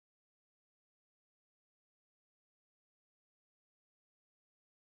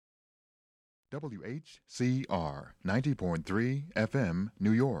WHCR 90.3 FM,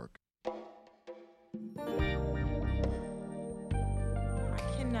 New York. I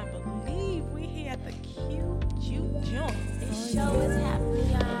cannot believe we here at the Cute Juke Joint. This show is happening,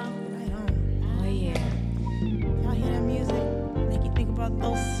 y'all. Right on. Oh, yeah. Y'all hear that music? Make you think about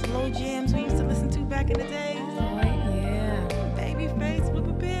those slow jams we used to listen to back in the day. Oh, yeah. Babyface, Whip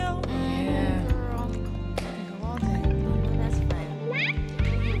Appeal. Yeah. Girl, I can go all day. Oh, that's fine.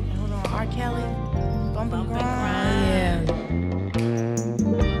 Hold on, R. Kelly, Bump and Oh, Grind. yeah.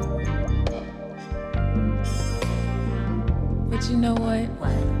 But you know what?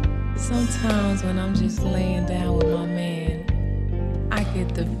 What? Sometimes when I'm just laying down with my man, I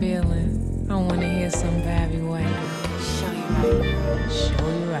get the feeling I want to hear some Barry White. Show you right, girl. Show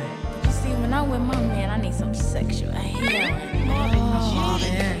you right. You see, when I'm with my man, I need some sexual healing. Oh,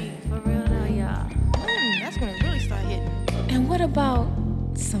 Gee. man. For real though, y'all. That's when it really start hitting. And what about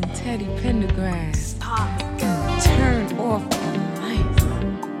some Teddy Pendergrass? Stop. Turn off the lights.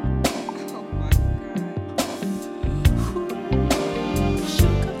 Oh my God.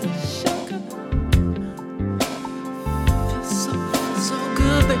 Sugar, sugar. Feels so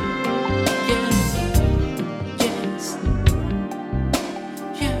good, baby. Yes, yes.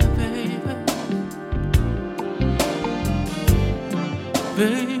 Yeah, baby.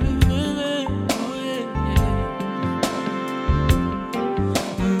 Baby,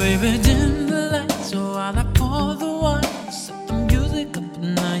 baby, dim the lights while I pour the wine. Set the music up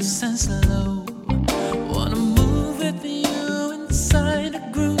nice and slow. Wanna move with you inside a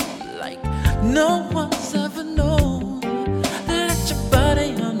groove like no one's ever known. Let your body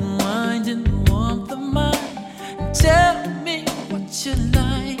unwind in the warmth of mine. And tell me what you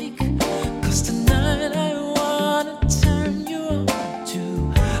like. 'Cause tonight I wanna turn you on to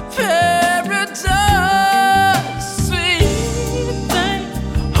paradise. Sweet thing,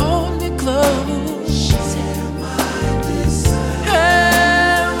 hold me close.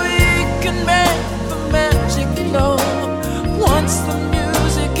 And we can make the magic flow. Once the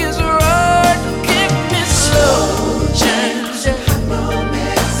music is right, kick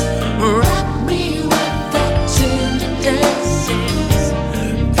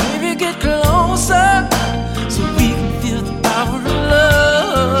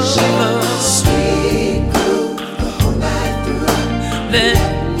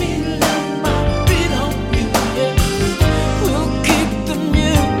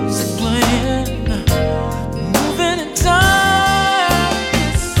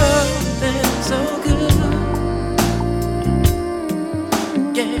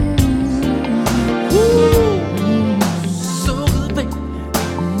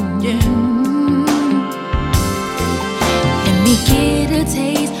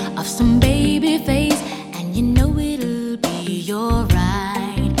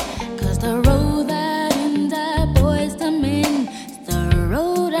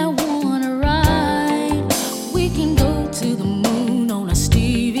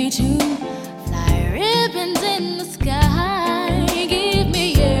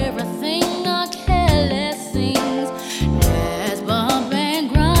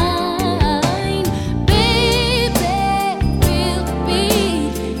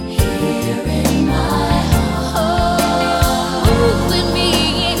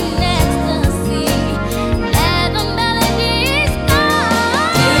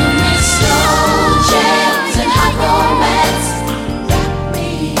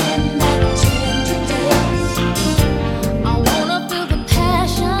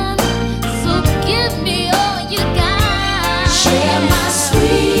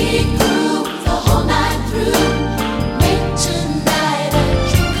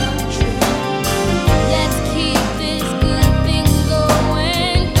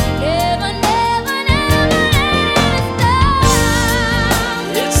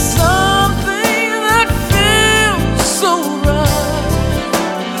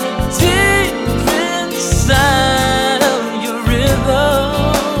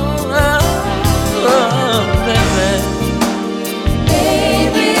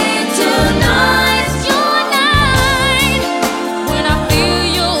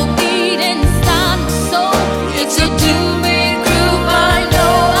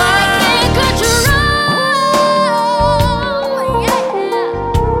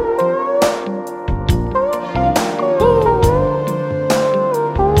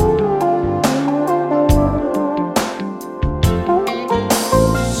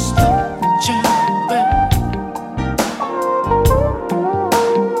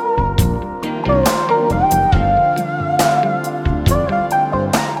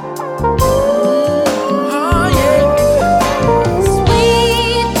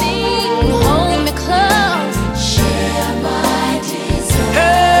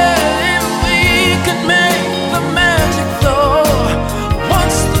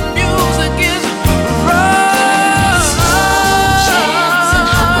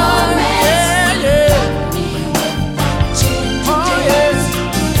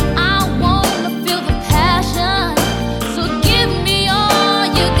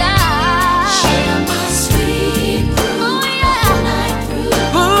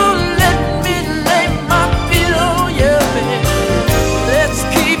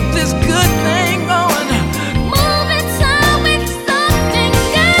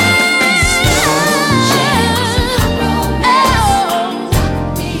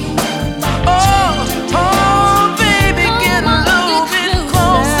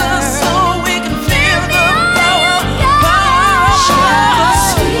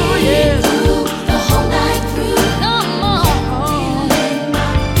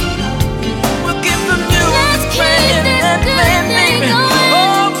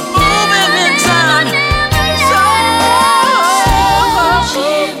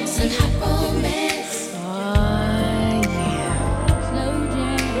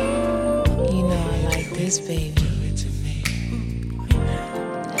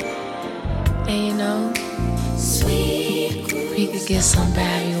some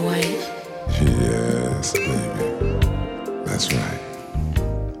Barry White. Yes, baby. That's right.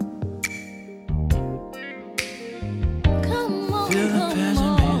 Come on, Feel the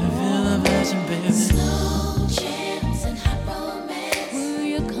passion, baby, feel the passion, baby. Slow jams and hot romance. Will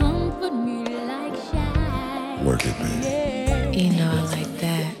you comfort me like shy? Work it, baby. You know I like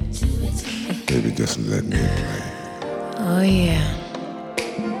that. Baby, just let me play. Oh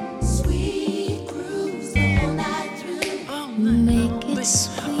yeah. Sweet grooves all night through. All night Make long, it baby.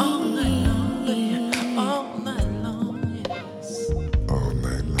 sweet. All night long, baby. All night long, yes. All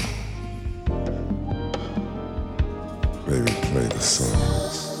night long. Baby, play the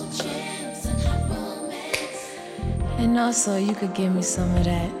songs. Slow jams and hot romance. And also you could give me some of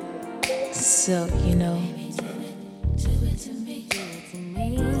that silk, you know. Do it to me, do it to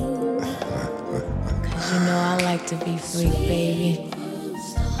me. Cause you know I like to be free, baby.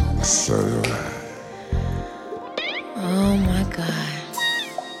 So do I. Oh my God.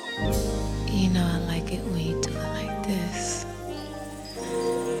 You know I like it when you do it like this.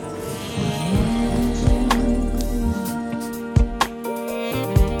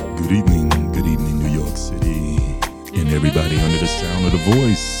 Good evening, New York City, and everybody under the sound of the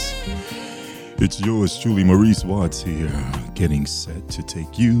voice. It's yours truly, Maurice Watts here, getting set to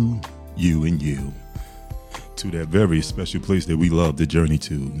take you, and you to that very special place that we love to journey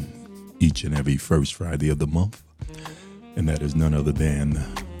to each and every first Friday of the month, and that is none other than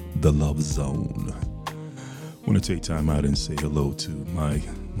the Love Zone. I want to take time out and say hello to my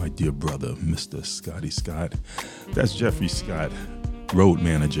dear brother, Mr. Scotty Scott. That's Jeffrey Scott, road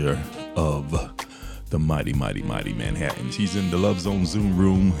manager of the mighty Manhattans. He's in the Love Zone Zoom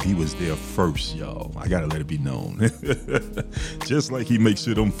room. He was there first, y'all. I gotta let it be known. Just like he makes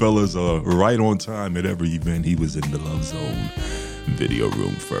sure them fellas are right on time at every event, he was in the Love Zone video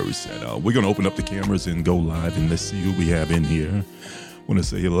room first. And we're gonna open up the cameras and go live, and let's see who we have in here. I want to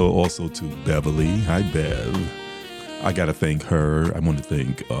say hello also to Beverly. Hi, Bev. I gotta thank her. I want to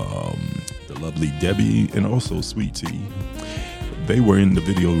thank the lovely Debbie and also Sweet Tea. They were in the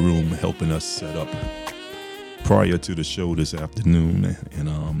video room helping us set up prior to the show this afternoon,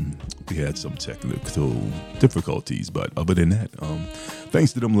 and we had some technical difficulties, but other than that,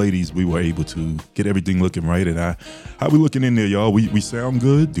 thanks to them ladies, we were able to get everything looking right. And how we looking in there, y'all? We sound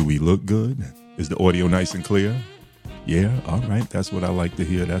good? Do we look good? Is the audio nice and clear? Yeah, all right. That's what I like to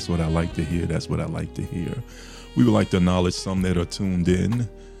hear. That's what I like to hear. That's what I like to hear. We would like to acknowledge some that are tuned in.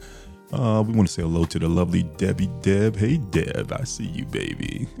 We want to say hello to the lovely Debbie Deb. Hey, Deb, I see you,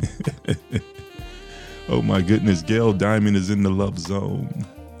 baby. Oh, my goodness. Gail Diamond is in the Love Zone.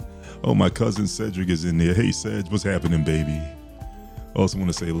 Oh, my cousin Cedric is in there. Hey, Ced, what's happening, baby? Also want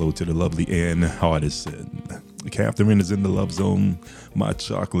to say hello to the lovely Ann Hardison. Catherine is in the Love Zone. My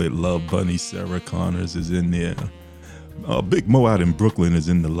chocolate love bunny, Sarah Connors, is in there. Big Mo out in Brooklyn is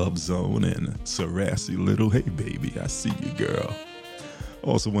in the Love Zone. And Sarassi Little, hey, baby, I see you, girl.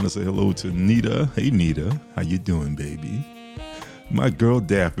 Also want to say hello to Nita. Hey, Nita. How you doing, baby? My girl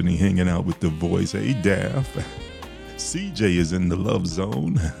Daphne hanging out with the voice. Hey, Daph. CJ is in the Love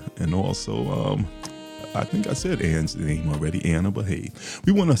Zone. And also, I think I said Ann's name already, Anna, but hey,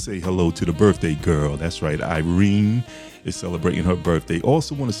 we want to say hello to the birthday girl. That's right. Irene is celebrating her birthday.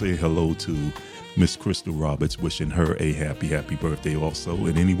 Also want to say hello to Miss Crystal Roberts, wishing her a happy birthday also.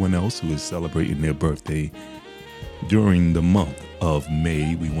 And anyone else who is celebrating their birthday during the month of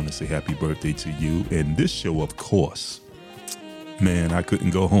May, we want to say happy birthday to you. And this show, of course, man, I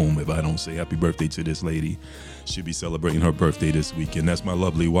couldn't go home if I don't say happy birthday to this lady. She'll be celebrating her birthday this weekend. That's my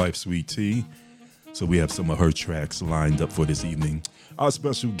lovely wife, Sweet Tea. So we have some of her tracks lined up for this evening. Our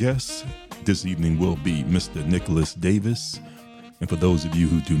special guest this evening will be Mr. Nicholas Davis. And for those of you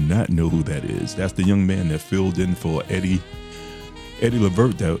who do not know who that is, that's the young man that filled in for Eddie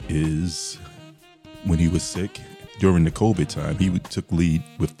Levert. That is when he was sick. During the COVID time, he took lead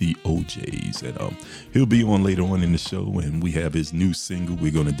with the OJs. And he'll be on later on in the show, and we have his new single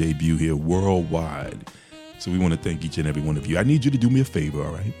we're going to debut here worldwide. So we want to thank each and every one of you. I need you to do me a favor,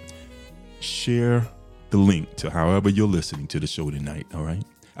 all right? Share the link to however you're listening to the show tonight, all right?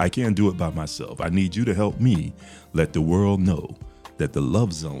 I can't do it by myself. I need you to help me let the world know that the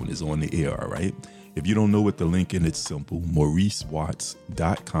Love Zone is on the air, all right? If you don't know what the link is, it's simple.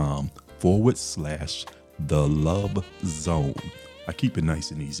 MauriceWatts.com/The Love Zone. I keep it nice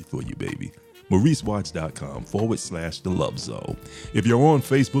and easy for you, baby. MauriceWatts.com/The Love Zone. If you're on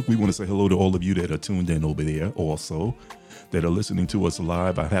Facebook, we want to say hello to all of you that are tuned in over there also, that are listening to us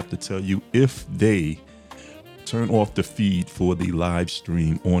live. I have to tell you, if they turn off the feed for the live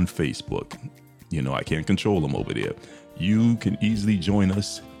stream on Facebook, you know, I can't control them over there. You can easily join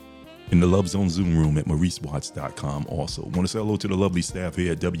us in the Love Zone Zoom room at MauriceWatts.com. Also, want to say hello to the lovely staff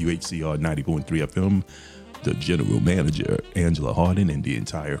here at WHCR 90.3 FM, the general manager, Angela Hardin, and the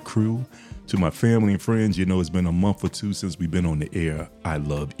entire crew. To my family and friends, you know, it's been a month or two since we've been on the air. I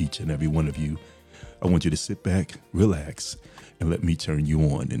love each and every one of you. I want you to sit back, relax, and let me turn you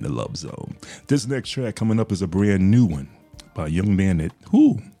on in the Love Zone. This next track coming up is a brand new one by a young man that,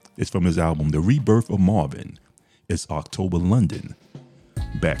 it's from his album, The Rebirth of Marvin. It's October London.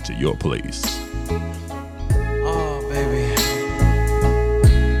 Back to your place. Oh, baby.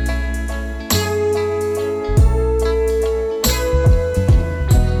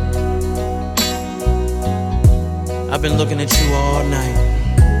 I've been looking at you all night.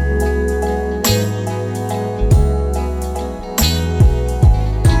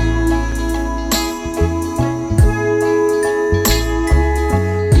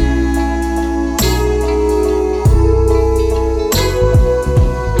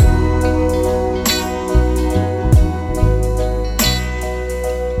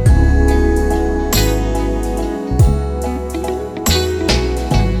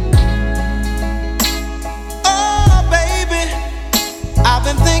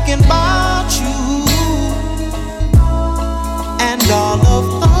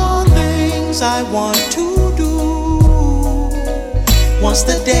 I want to do once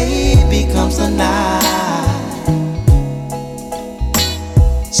the day becomes the night.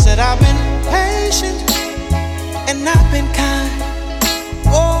 Said I've been patient and I've been kind.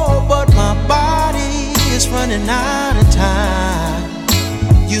 Oh, but my body is running out of time.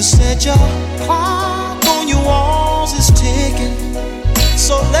 You said your clock on your walls is ticking,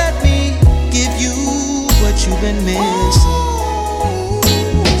 so let me give you what you've been missing.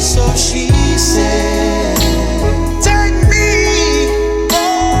 So she said, take me,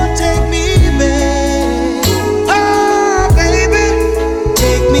 oh, take me back. Oh, baby,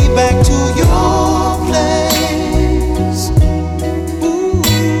 take me back to your place. Ooh,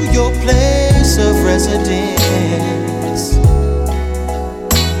 your place of residence.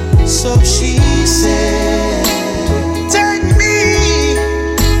 So she said, take me,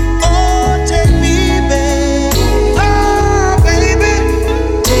 oh, take me back. Oh, baby,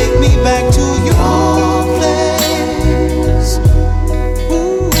 take me back to your place.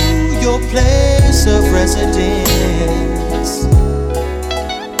 Ooh, your place of residence.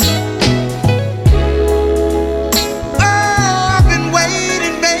 Oh, I've been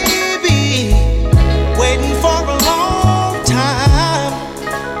waiting, baby, waiting for a long time,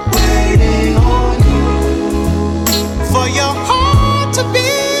 waiting on you, for your heart to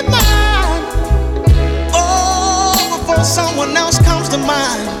be mine. Oh, before someone else comes to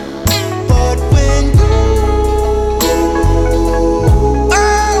mind. But when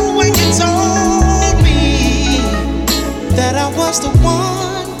you told me that I was the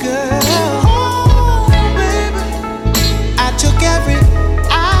one, girl, oh, baby, I took every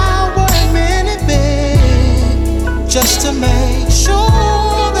hour and minute, babe, just to make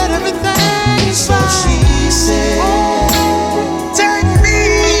sure that everything's right. So she said, take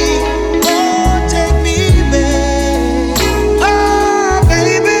me, oh, take me back. Oh,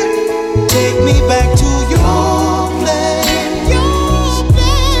 baby, take me back to your place.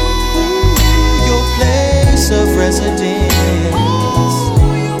 Your place of residence.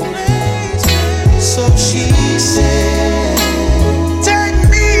 So she said, take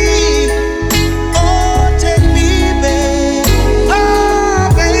me, oh, take me back. Oh,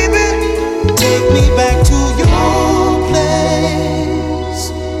 baby, take me back to your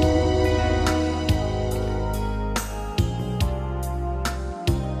place.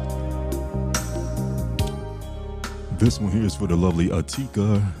 This one here is for the lovely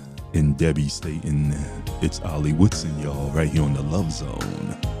Atika and Debbie Staten. It's Ollie Woodson, y'all, right here on the Love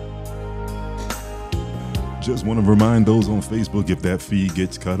Zone. Just want to remind those on Facebook, if that feed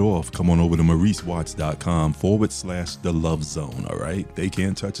gets cut off, come on over to MauriceWatts.com/The Love Zone, all right? They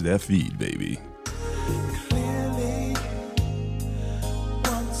can't touch that feed, baby. Clearly,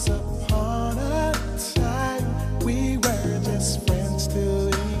 once upon a time, we were just friends to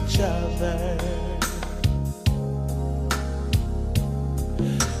each other.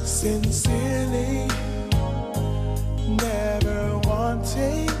 Sincerely, never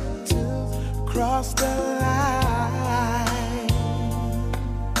wanting to cross the line.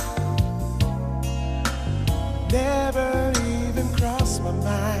 Never even crossed my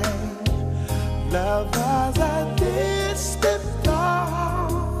mind. Love was a distant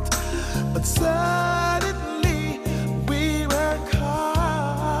thought, but suddenly we were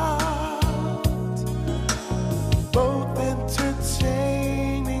caught, both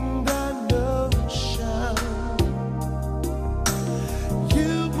entertaining the notion.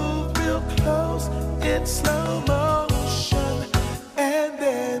 You moved me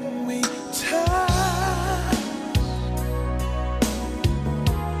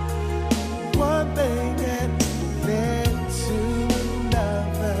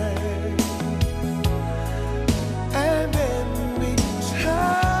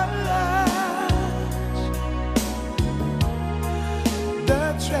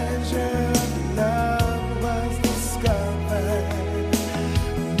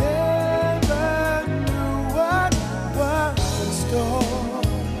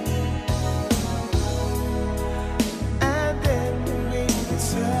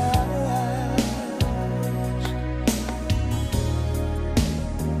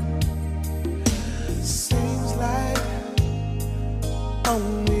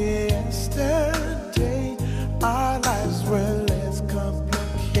Only yesterday our lives were less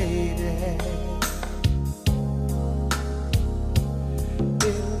complicated.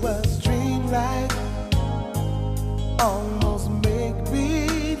 It was dreamlike, almost make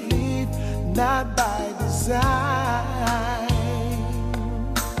believe, not by design.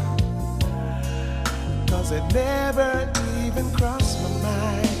 'Cause it never even crossed my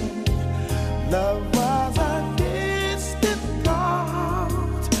mind. Love was a distant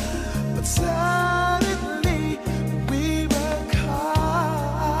thought, but suddenly we were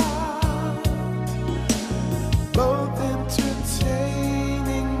caught, both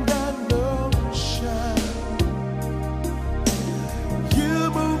entertaining the notion. You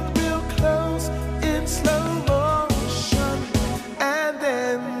moved real close in slow motion, and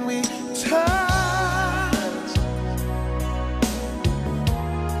then we touched.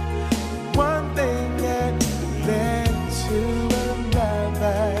 One thing that led to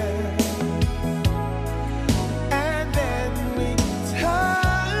another, and then we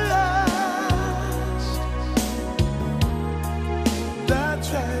touched. The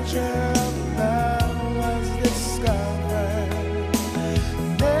treasure of love was discovered.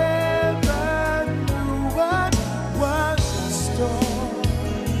 Never knew what was in store,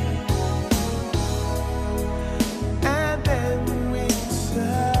 and then we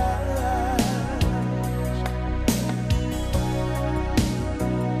touched.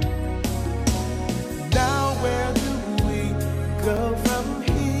 Now where do we go from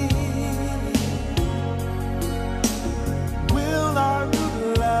here? Will our new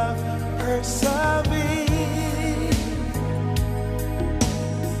love persevere,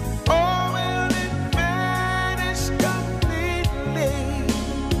 or will it vanish completely?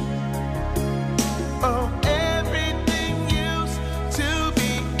 Oh, everything used to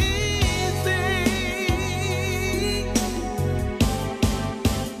be easy,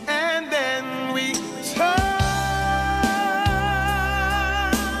 and then we touched.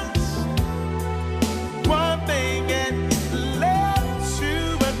 One thing and led to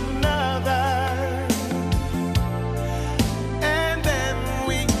another, and then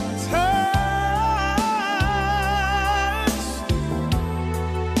we touched.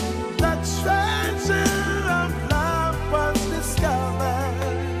 The treasure of love was discovered.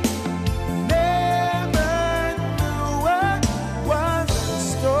 Never knew what was in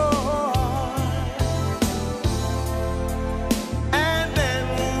store, and then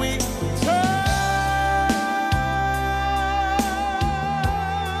we touched.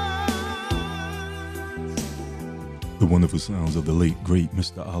 The wonderful sounds of the late, great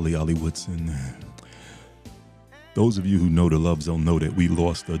Mr. Ali Woodson. Those of you who know the Love Zone know that we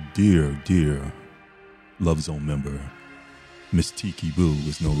lost a dear, dear Love Zone member. Miss Tiki Boo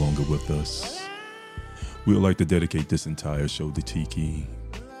is no longer with us. We would like to dedicate this entire show to Tiki.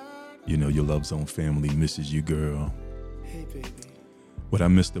 You know your Love Zone family misses you, girl. Hey, baby. What I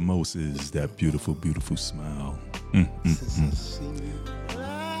miss the most is that beautiful, beautiful smile. Since I've seen you,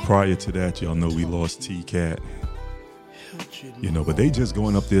 Prior to that, y'all know we lost T-Cat. You know, but they just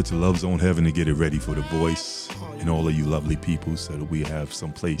going up there to Love Zone Heaven to get it ready for the voice and all of you lovely people, so that we have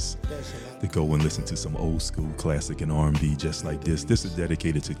some place to go and listen to some old school classic and R&B just like this. This is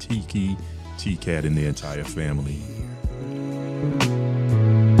dedicated to Tiki, T-Cat, and their entire family.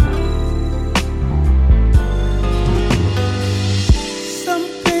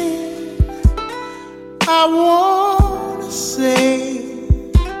 something I want to say,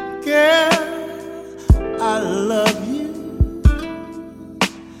 girl, I love you,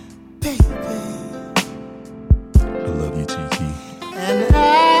 baby, I love you, Tiki. and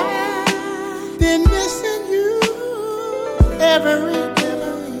I've been missing you every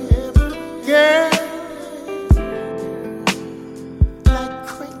girl, like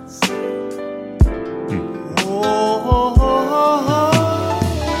crazy.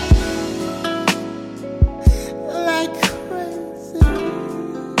 Like crazy,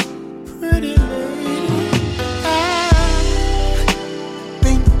 pretty lady. I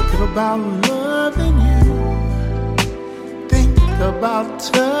think about loving you, think about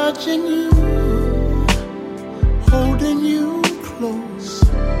touching you, holding you close.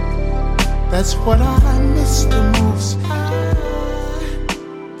 That's what I miss the most. I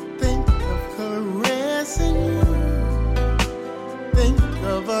think of caressing you, think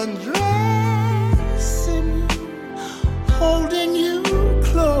of undressing you, holding you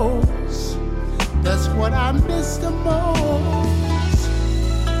close. That's what I miss the most.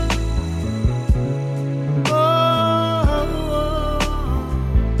 Oh,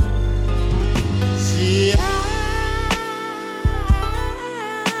 see, I've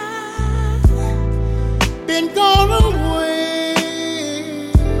been gone away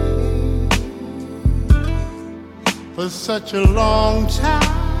for such a long time,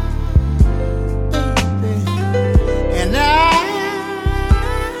 baby. And I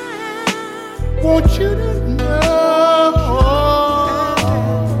want you to know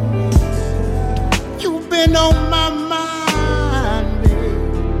you've been on my mind, baby.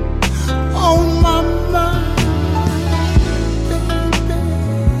 On my mind, baby.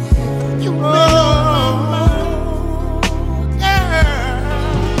 You've been on my mind, girl.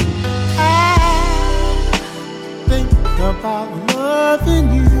 I think about loving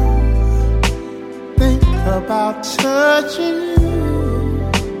you, think about touching you,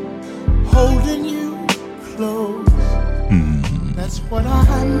 holding you close. That's what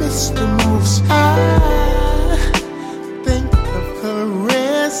I miss the most. I think of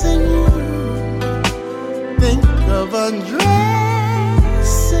caressing you, think of undressing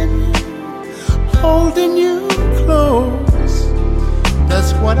you, holding you close.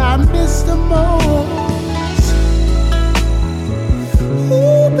 That's what I miss the most.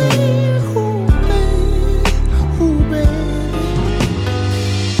 Ooh, baby, ooh, baby, ooh, baby.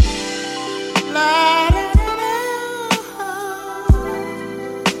 La, da, da, da.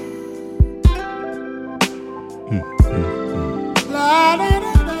 La, da,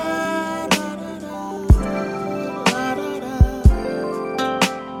 da, da, da, da, da, da, da.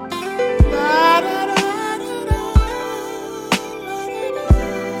 La, da, da, da, da,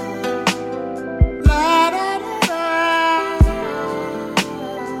 la, da, da, la, da, da.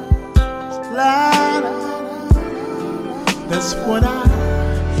 That's what I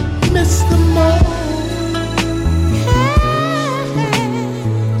miss the most.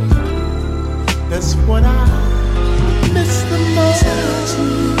 That's what I miss the most.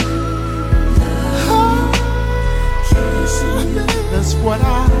 That's what I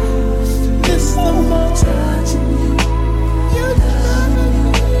miss the most. You're loving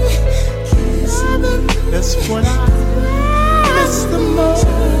me. That's what I miss the most.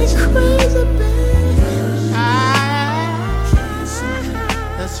 Crazy baby.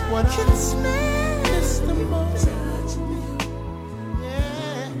 That's what I miss the most.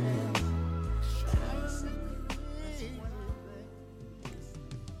 Yeah.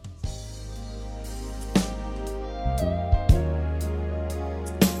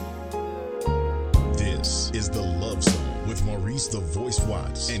 This is The Love Zone with Maurice the Voice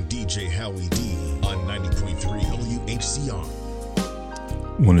Watts and DJ Howie D on 90.3 WHCR.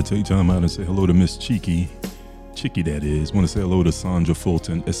 Want to take time out and say hello to Miss Cheeky, that is. Want to say hello to Sandra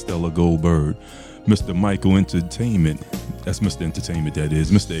Fulton, Estella Goldberg, Mr. Michael Entertainment. That's Mr. Entertainment, that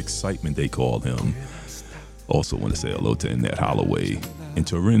is. Mr. Excitement, they call him. Also want to say hello to Annette Holloway and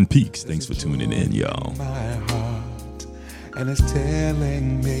Torin Peaks. Thanks for tuning in, y'all. My heart, and it's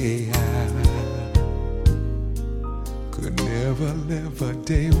telling me I could never live a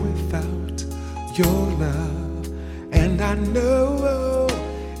day without your love. And I know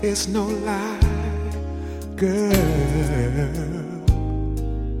it's no lie, girl.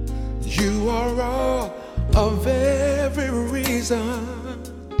 You are all of every reason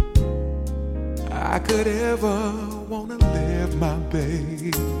I could ever wanna live, my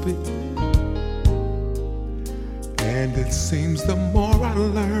baby. And it seems the more I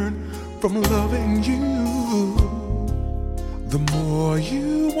learn from loving you, the more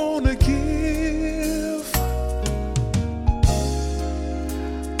you wanna give.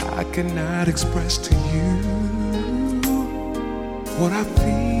 I cannot express to you what I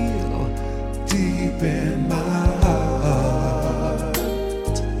feel deep in my heart.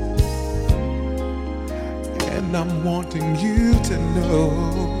 And I'm wanting you to know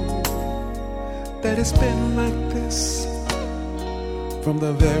that it's been like this from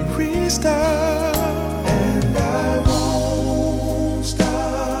the very start. And I won't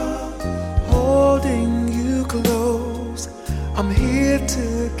stop holding you close. I'm here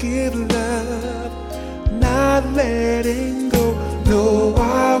to give love, not letting go. No,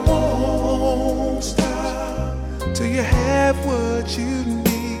 I won't stop till you have what you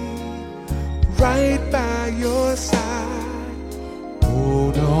need, right by your side.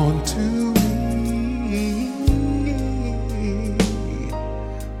 Hold on to me,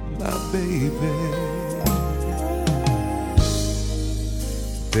 my baby.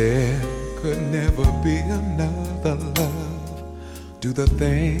 There could never be another love. Do the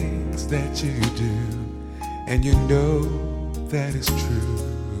things that you do, and you know that is true.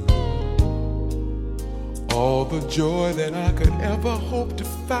 All the joy that I could ever hope to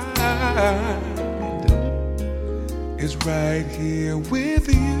find is right here with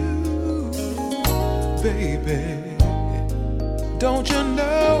you, baby. Don't you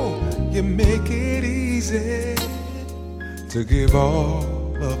know you make it easy to give all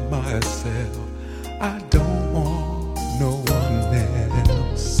of myself? I don't want no one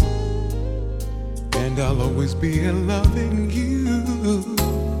else. And I'll always be loving you,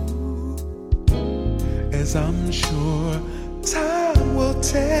 as I'm sure time will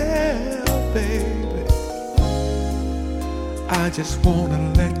tell, baby. I just wanna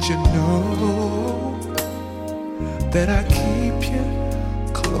let you know that I keep you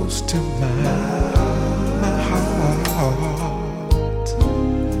close to my heart.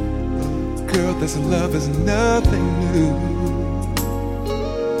 Girl, this love is nothing new.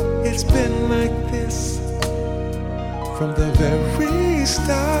 It's been like this from the very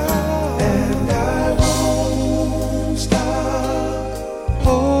start. And I won't stop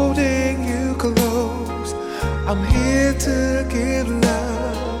holding you close. I'm here to give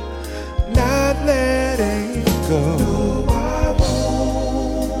love, not letting go. No, I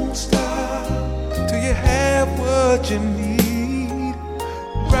won't stop till you have what you need,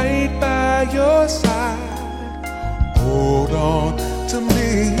 right by your side. Hold on to me.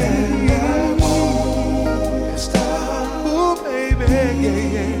 And I won't stop. Oh, baby,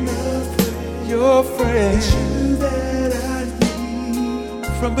 yeah, yeah. Your friend, it's you that I need,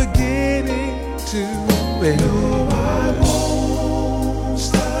 from beginning to end. No, I won't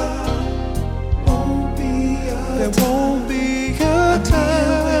stop. Won't be there won't be a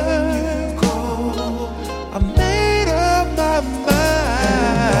time when you call. I made up my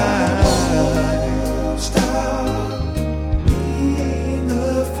mind. And I won't stop being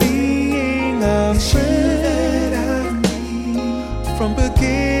a friend that I need, from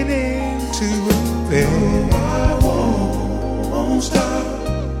beginning to end. No, I won't stop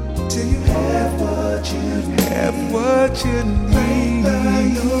till you have what you need, right by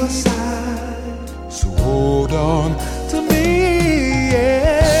your side. So hold on to me,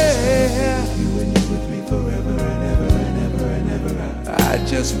 yeah. You and you with me forever and ever and ever and ever. I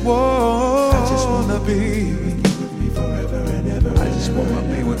just wanna be with you with me forever and ever. I just wanna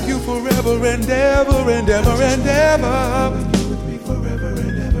be with you forever and ever and ever and ever. You with me forever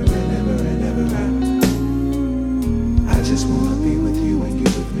and ever and ever and ever. I just wanna be with you and you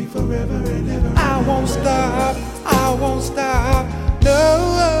with me forever and ever. I won't stop. I won't stop. No.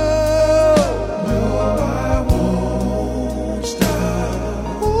 No, I won't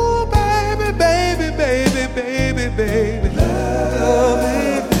stop. Ooh, baby, baby, baby, baby, baby.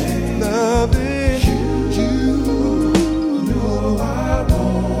 Loving you. No, I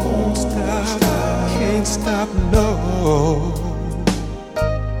won't stop. Can't stop, no.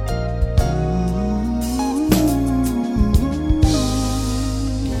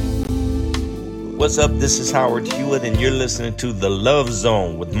 What's up? This is Howard Hewitt, and you're listening to The Love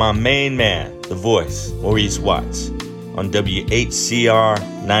Zone with my main man, the voice, Maurice Watts, on WHCR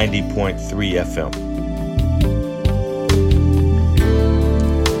 90.3 FM.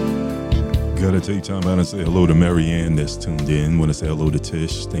 Gotta take time out and say hello to Marianne that's tuned in. Want to say hello to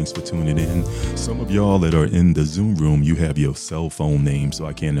Tish. Thanks for tuning in. Some of y'all that are in the Zoom room, you have your cell phone name, so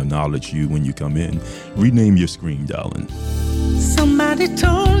I can't acknowledge you when you come in. Rename your screen, darling. Somebody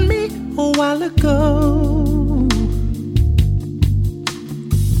told me a while ago,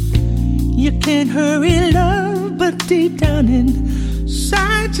 you can't hurry love, but deep down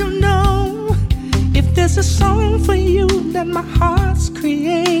inside you know, if there's a song for you that my heart's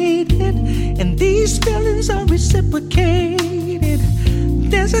created, and these feelings are reciprocated,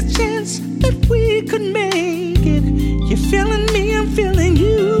 there's a chance that we could make it. You're feeling me, I'm feeling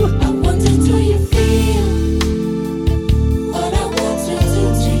you. I wonder, do you feel what I want to do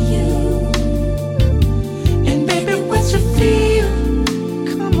to you? And baby, what you feel?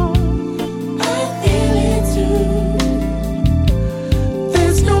 Come on, I feel it too.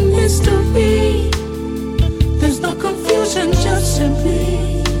 there's no mystery, there's no confusion, just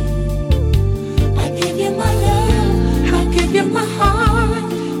simply I give you my love, I'll give you my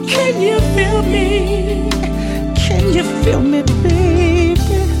heart. Can you feel me? Can you feel me, baby?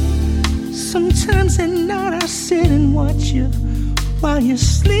 Sometimes at night I sit and watch you while you're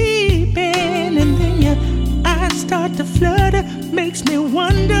sleeping, and then your eyes start to flutter. Makes me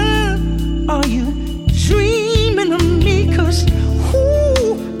wonder, are you dreaming of me? 'Cause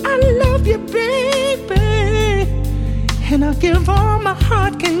ooh, I love you, baby, and I'll give all my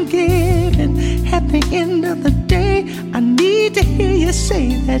heart can give. And at the end of the day, I need to hear you say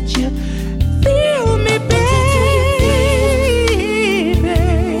that you feel me, baby.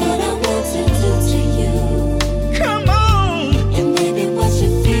 what I want to do to you. Come on, And baby, what you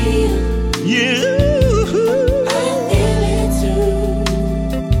feel, you. I feel it too.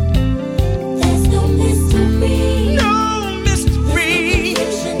 There's no mystery, No mystery,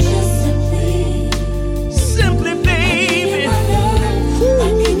 confusion, just simply simply, baby. my love, I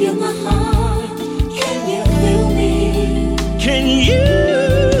give you my heart. Can you feel me?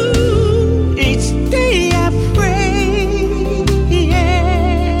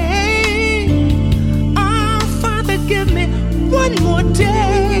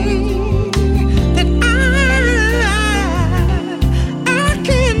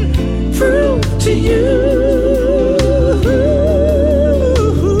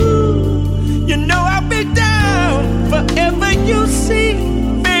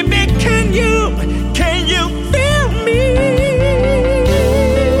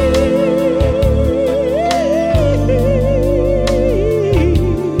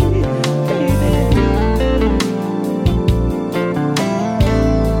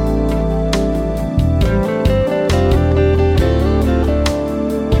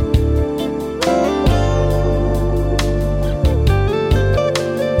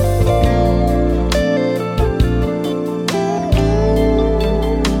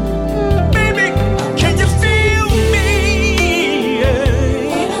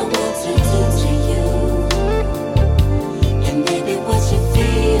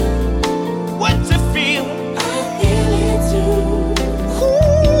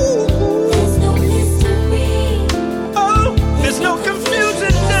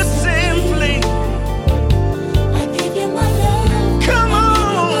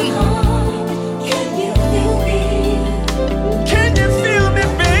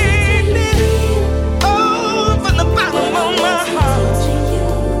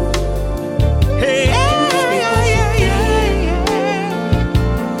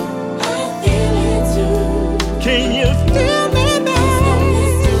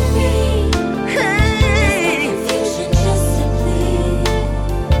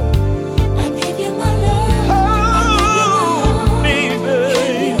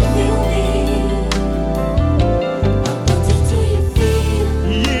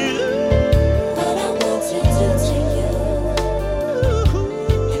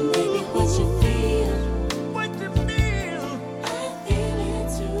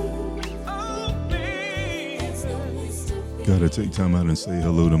 take time out and say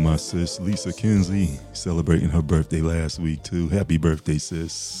hello to my sis, Lisa Kinsley, celebrating her birthday last week, too. Happy birthday,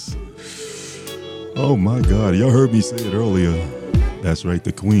 sis. Oh, my God. Y'all heard me say it earlier. That's right,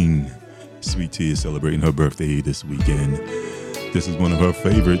 the Queen, Sweet Tea, is celebrating her birthday this weekend. This is one of her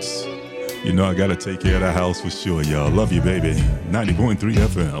favorites. You know I got to take care of the house for sure, y'all. Love you, baby. 90.3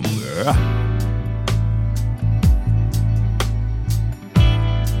 FM.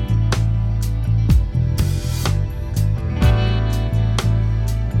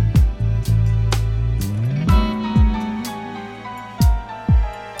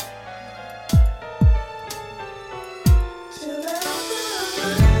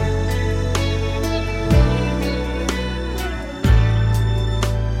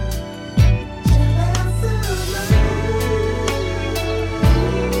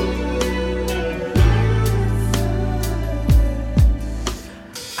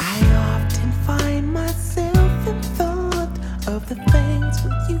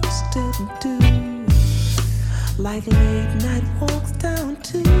 Like late night walks down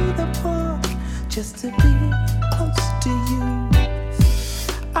to the park just to be close to you.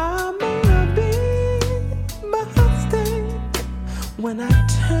 I may have been my mistake when I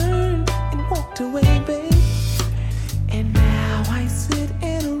turned and walked away, babe. And now I sit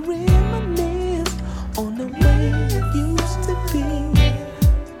and reminisce on the way it used to be.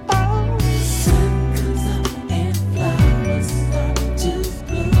 Oh, sun comes up and flowers start to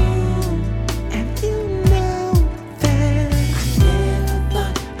bloom, and you know that I never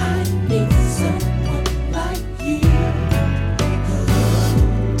thought I'd meet someone like you.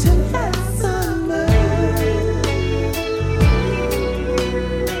 Till last summer,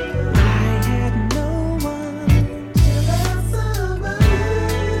 I had no one. Till last summer,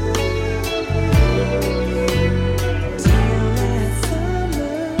 till last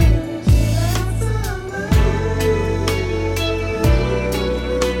summer, till last summer,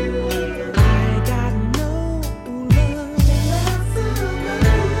 I got no love. Till last summer,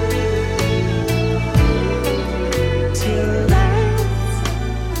 till last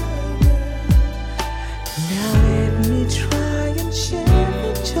summer. Now let me try and share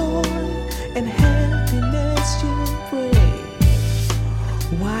the joy and happiness you bring.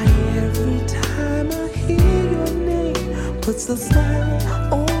 Why every time I hear your name puts a smile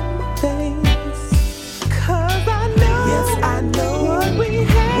on my face? 'Cause I know, yes, I know what we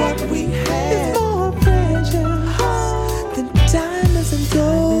have is more precious than diamonds and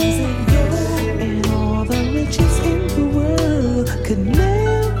gold, and all the riches in the world could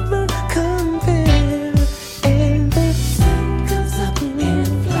never compare. And the sun comes up and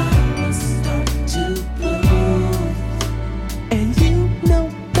flowers start to bloom, and you know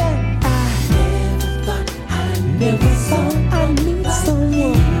that I never thought I'd meet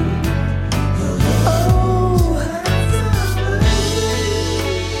someone. Oh,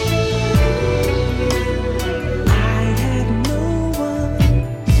 I had no one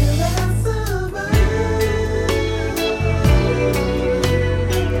till last summer.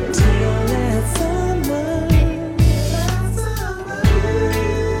 Till last summer.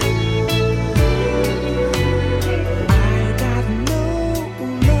 I got no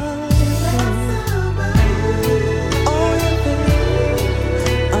love. Oh, yeah,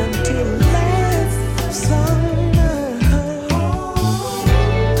 until last summer.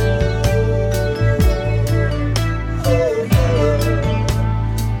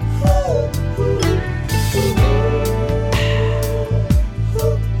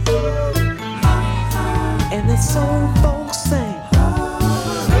 And the soul folks sing.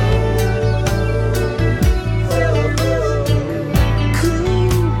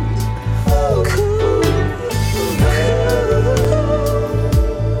 Cool, cool,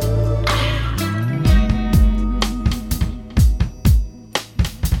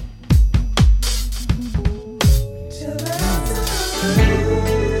 till last summer,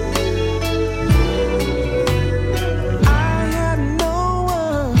 I had no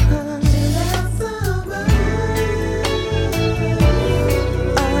one. Till last summer,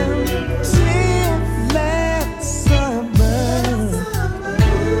 until last summer.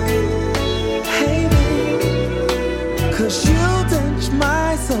 Hey, babe, 'cause you touched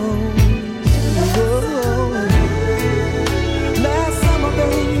my soul. Whoa. Last summer,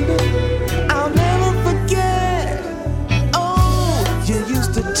 baby, I'll never forget. Oh, you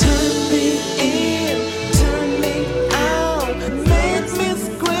used to turn me in, turn me out, make me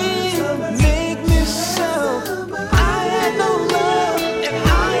scream, make me shout. I had no love and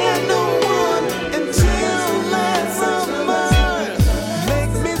I had no one until last summer.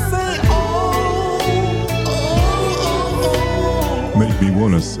 Make me say, oh, oh, oh, oh. Make me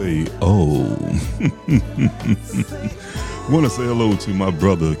want to say, oh. Want to say hello to my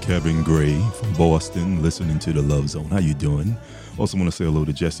brother Kevin Gray from Boston, listening to the Love Zone. How you doing? Also want to say hello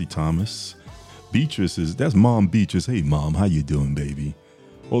to Jesse Thomas. Beatrice that's Mom Beatrice. Hey Mom, how you doing, baby?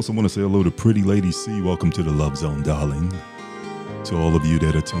 Also want to say hello to Pretty Lady C. Welcome to the Love Zone, darling. To all of you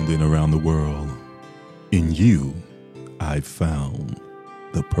that are tuned in around the world, in you, I found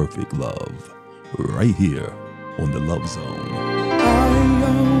the perfect love right here on the Love Zone.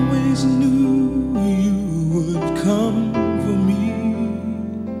 I always knew you would come for me.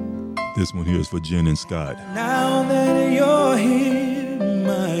 This one here is for Jen and Scott. Now that you're here,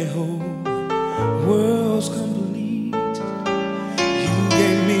 my whole world's complete. You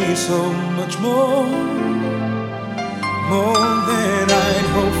gave me so much more than I'd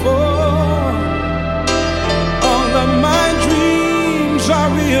hoped for. All of my dreams are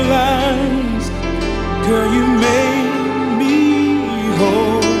realized. Girl, you made me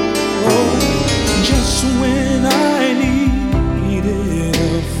whole. Just when I needed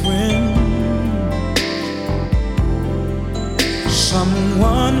a friend,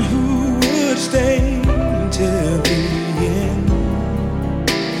 someone who would stay till the end,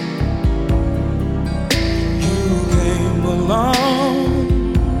 you came along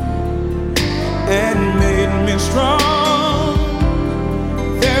and made me strong.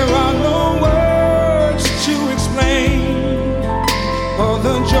 There are no words to explain all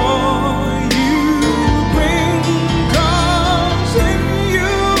the joy you bring, 'cause in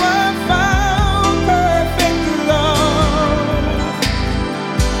you I found perfect love,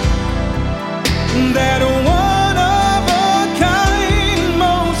 that one of a kind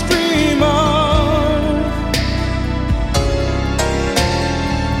most dream of.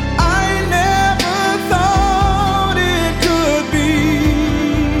 I never thought it could be,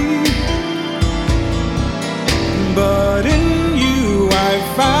 but in you I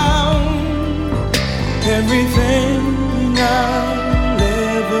found everything I'll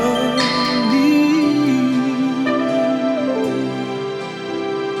ever need.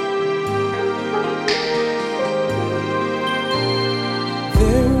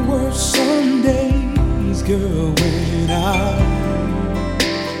 There were some days, girl, when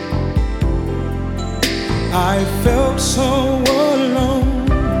I felt so alone,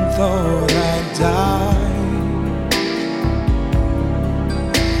 thought I'd die.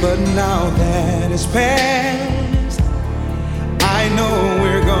 But now that it's past, I know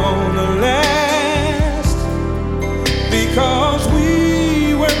we're gonna last, because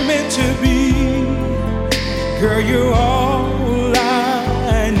we were meant to be. Girl, you're all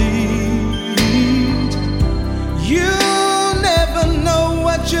I need. You'll never know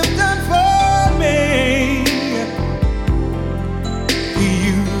what you've done for me.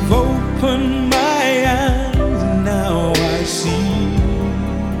 You've opened my eyes, now I see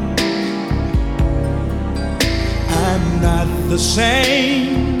I'm not the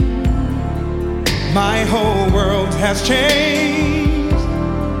same. My whole world has changed,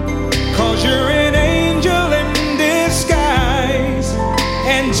 'cause you're an angel in disguise.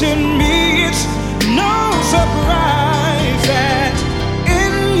 And to me it's no surprise that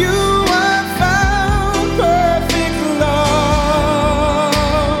in you I found perfect love,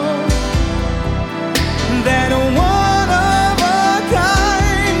 that one of a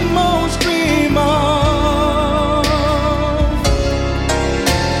kind most dream of.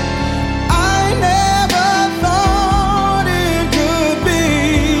 I never thought it could be,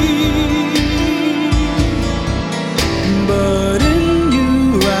 but in you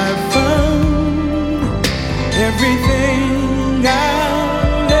I found everything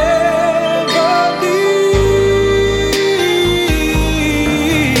I'll ever need.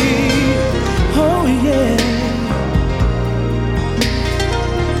 Oh yeah.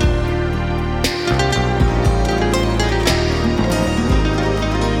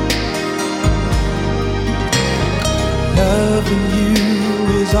 Loving you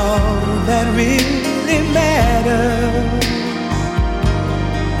is all that really matters.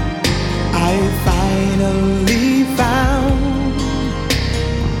 I finally found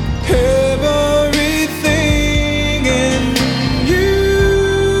everything in you.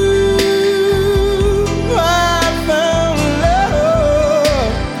 I found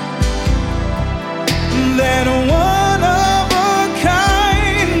love, that one of a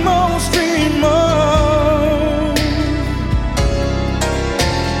kind most dream of.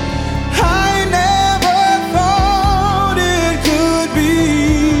 I never thought it could be,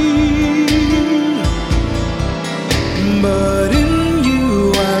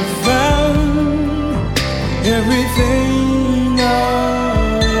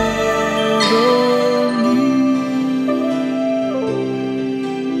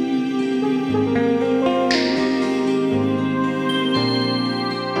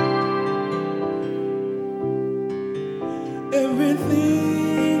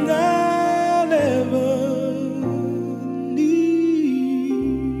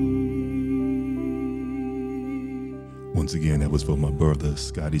 was for my brother,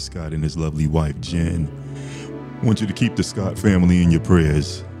 Scotty Scott, and his lovely wife, Jen. I want you to keep the Scott family in your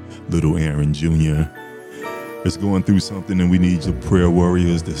prayers. Little Aaron Jr. is going through something, and we need your prayer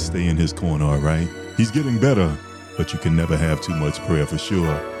warriors to stay in his corner, all right? He's getting better, but you can never have too much prayer for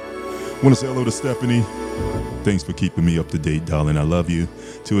sure. Want to say hello to Stephanie. Thanks for keeping me up to date, darling. I love you.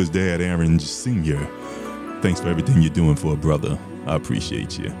 To his dad, Aaron Sr., thanks for everything you're doing for a brother. I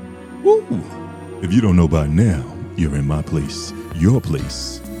appreciate you. Woo! If you don't know by now, you're in my place, your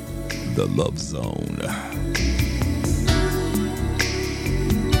place, the Love Zone.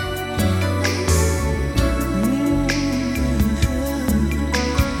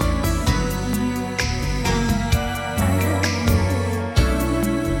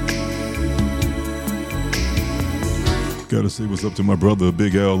 Gotta say what's up to my brother,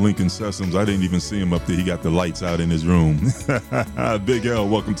 Big L, Lincoln Sessoms. I didn't even see him up there. He got the lights out in his room. Big L,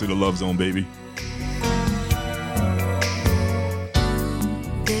 welcome to the Love Zone, baby.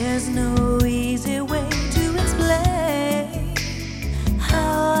 There's no easy way to explain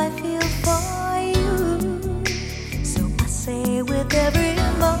how I feel for you. So I say with every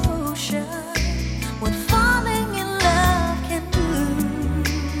emotion what falling in love can do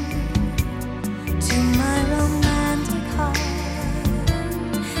to my romantic heart.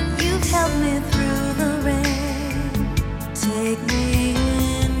 You've held me through the rain. Take me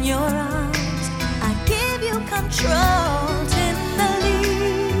in your arms. I give you control tenderly.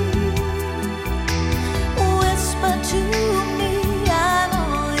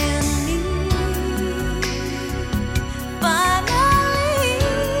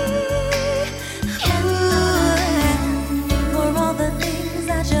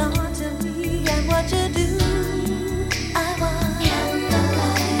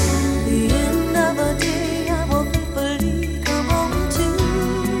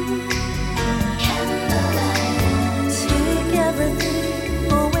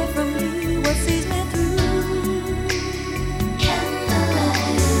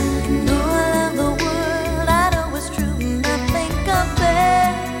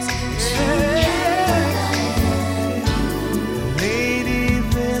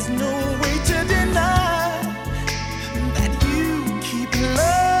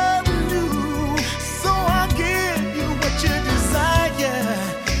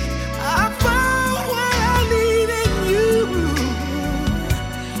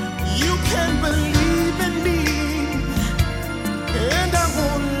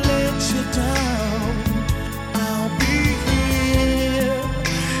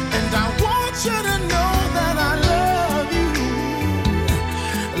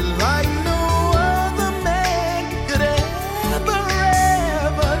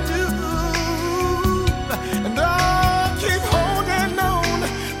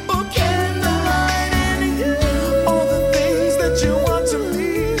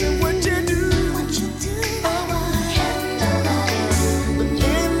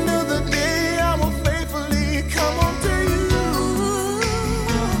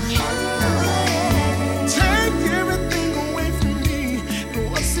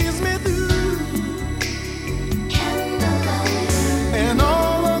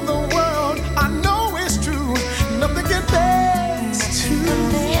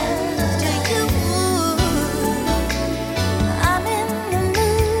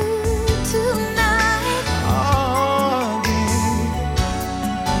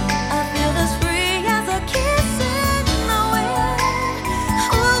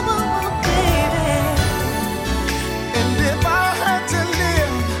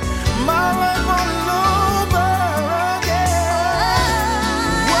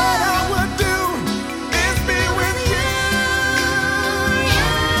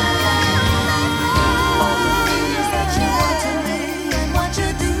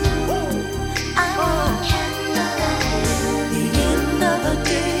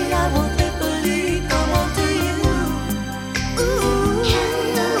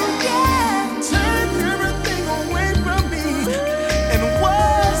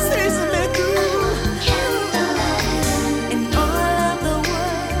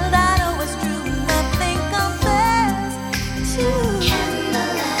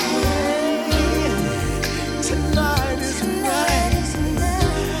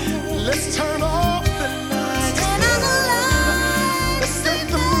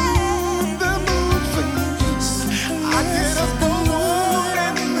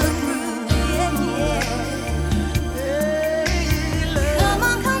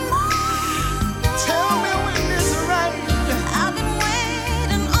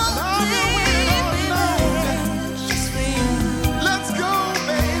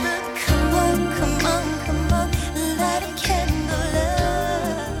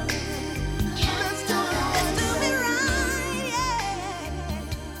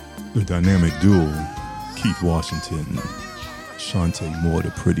 The dynamic duo, Keith Washington, Shantae Moore,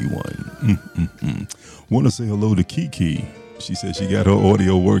 the pretty one. Want to say hello to Kiki. She said she got her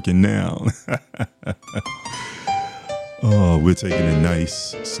audio working now. Oh, we're taking it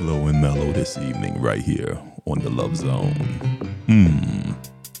nice, slow, and mellow this evening right here on the Love Zone.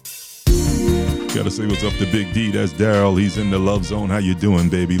 Gotta say what's up to Big D. That's Daryl. He's in the Love Zone. How you doing,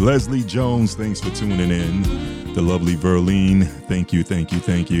 baby? Leslie Jones, thanks for tuning in. The lovely Verlene, thank you, thank you,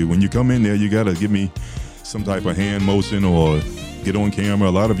 thank you. When you come in there, you gotta give me some type of hand motion or get on camera.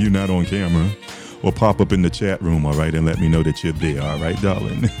 A lot of you not on camera. Or pop up in the chat room, all right, and let me know that you're there, all right,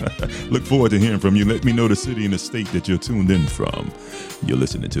 darling? Look forward to hearing from you. Let me know the city and the state that you're tuned in from. You're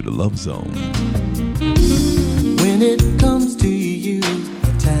listening to The Love Zone. When it comes to you,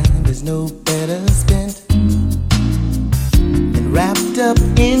 time is no better spent than wrapped up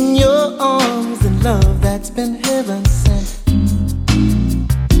in your arms and love that's been heaven sent.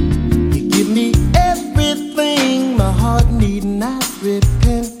 You give me everything my heart need not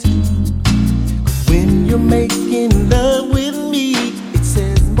repent. When you're making love with me, it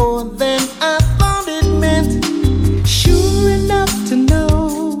says more than I thought it meant. Sure enough to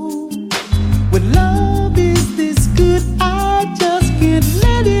know, when love is this good, I just can't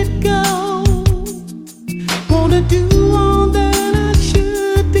let it go. Wanna do all that I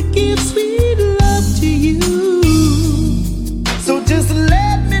should to give sweet love to you. So just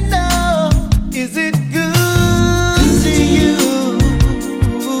let me know, is it good to you?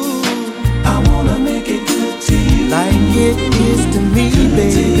 I wanna make it good to you, like it is to me,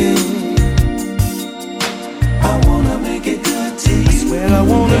 baby. I wanna make it good to you. I swear I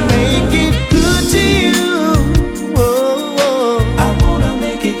wanna make it good to you. Oh, oh. I wanna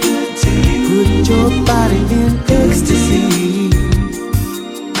make it good to you. Put your body in ecstasy.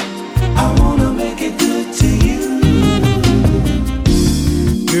 I wanna make it good to you.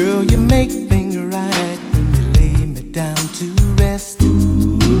 Girl, you make things right when you lay me down to rest.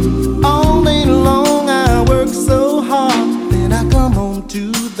 All day long I work so hard, then I come home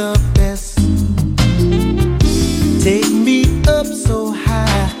to the best. Take me up so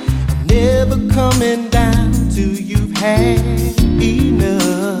high, I'm never coming down till you've had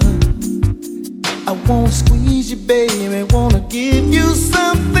enough. I wanna squeeze you, baby, wanna give you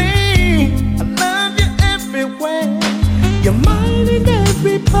something. I love you everywhere, you're mine in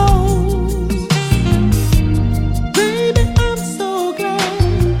every pose. Baby, I'm so glad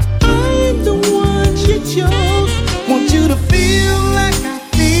I'm the one you chose. Want you to feel like I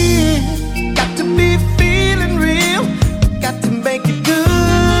feel. Got to be feeling real. Got to make it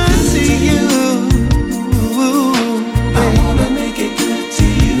good to you. I wanna make it good to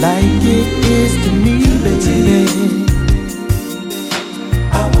you, like it is to me, baby.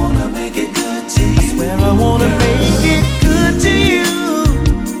 I wanna make it good to you. I swear I wanna make it good to you.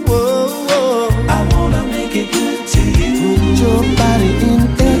 Whoa, whoa. I wanna make it good to you. Put your body in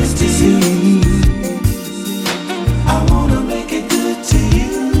ecstasy. I wanna make it good to you.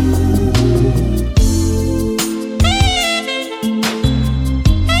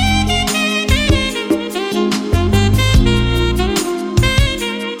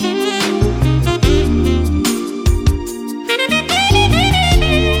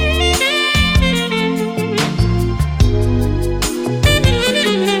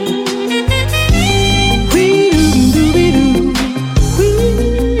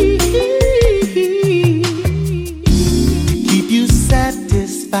 Keep you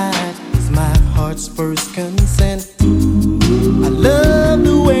satisfied is my heart's first consent. I love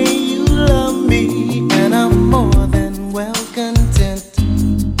the way you love me, and I'm more than well content.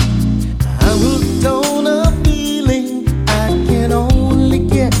 I'm hooked on a feeling I can only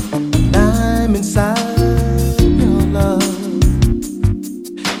get when I'm inside your love.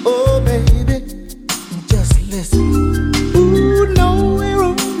 Oh baby, just listen. Ooh, nowhere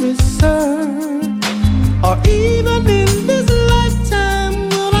on this earth, or even in this lifetime,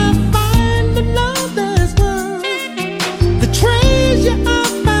 will I find another's worth. The treasure I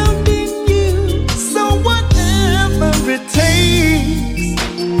found in you. So whatever it takes,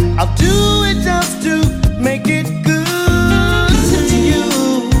 I'll do it just to make it good to you.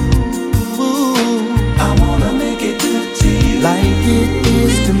 I wanna make it good to you, like it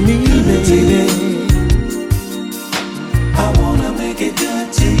is to me, baby. I wanna make it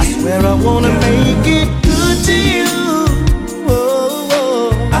good to you. I swear I wanna make it good to you. Oh,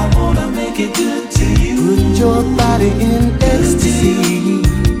 oh. I wanna make it good to you. Put your body in ecstasy.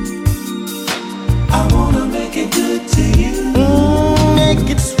 I wanna make it good to you.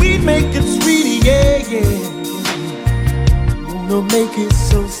 Make it sweet, yeah, yeah. Wanna make it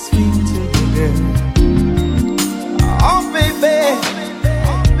so sweet to you, girl. Oh, baby.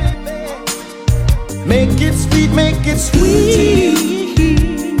 Make it sweet, make it sweet.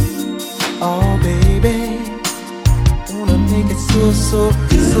 Oh, baby, wanna make it so sweet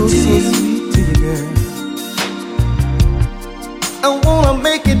to you, girl. I wanna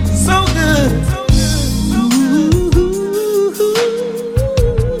make it so good.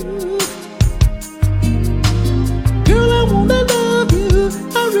 Girl, I wanna love you.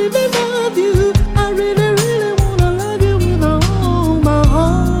 I really love you. I really, really wanna love you with all my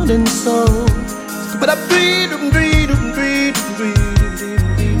heart and soul. But I breathe.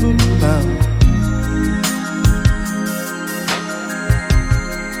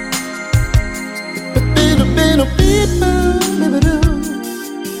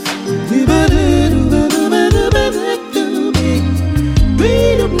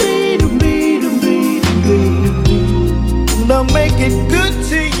 I'll make it good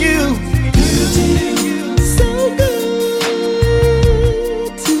to you. So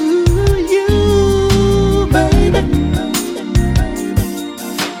good to you, baby.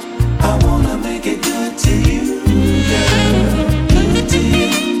 I wanna make it good to you, girl. Good to you.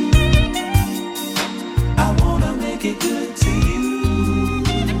 I wanna make it good to you.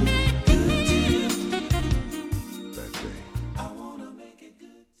 Good to you. That day, I wanna make it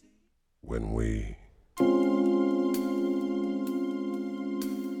good to you. when we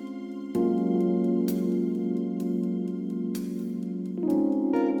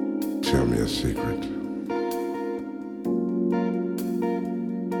tell me a secret.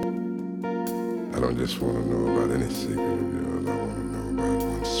 I don't just want to know about any secret of yours. I want to know about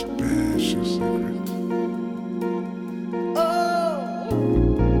one special secret.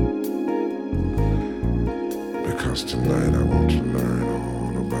 Because tonight I want to learn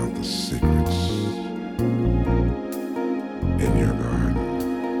all about the secrets in your garden.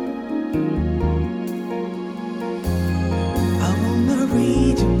 I wanna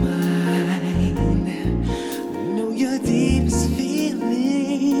read your mind, know your deepest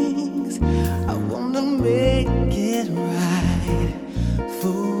feelings. I wanna make it right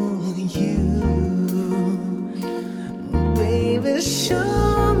for you, baby.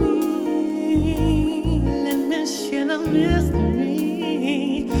 Show me, let me share the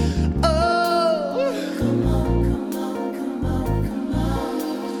mystery. Oh, come on, come on, come on, come on.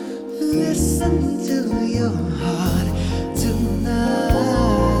 Listen to your heart tonight.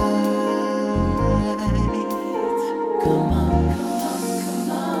 Come on,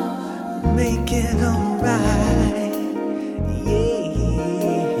 come on, make it alright. Yeah.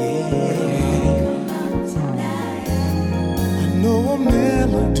 I know a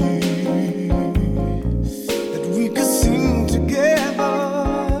melody that we could sing together.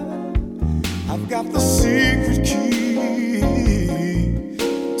 I've got the secret key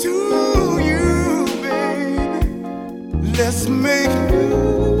to you, baby. Let's make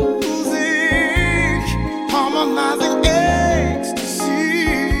music, harmonizing ecstasy.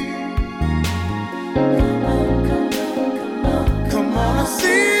 Come on and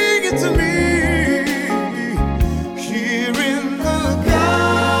sing it to me. Here in the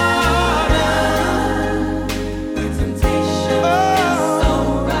garden, the temptation is so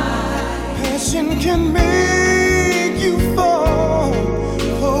right. Passion can make you fall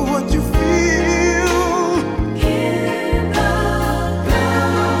for what you feel. In the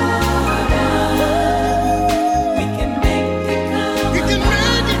garden, we can make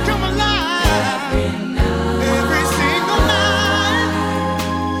it come alive. Every single night.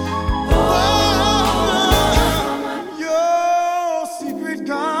 Oh, your secret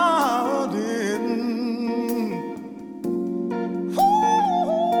garden.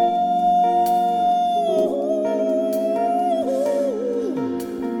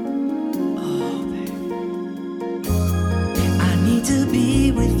 I need to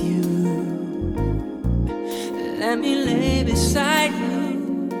be with you. Let me lay beside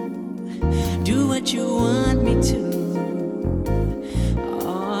you. Do what you want me to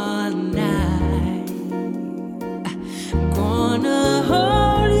all night. Gonna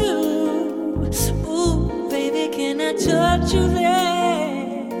hold you. Ooh, baby, can I touch you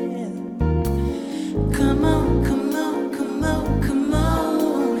there? Come on, come on, come on, come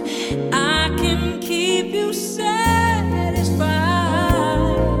on. I can keep you satisfied,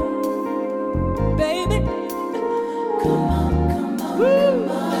 baby. Come on, come on,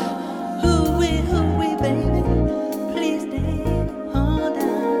 come on. Hooey, baby. Please stay on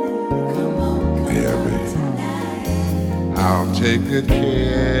down. Come on, come Yeah, on baby. tonight. I'll take good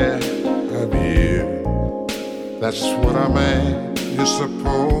care of you. That's what a man is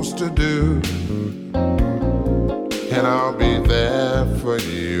supposed to do. And I'll be there for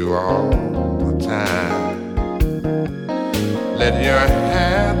you all the time. Let your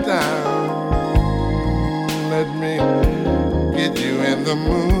hair down get you in the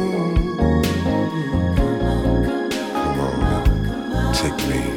mood.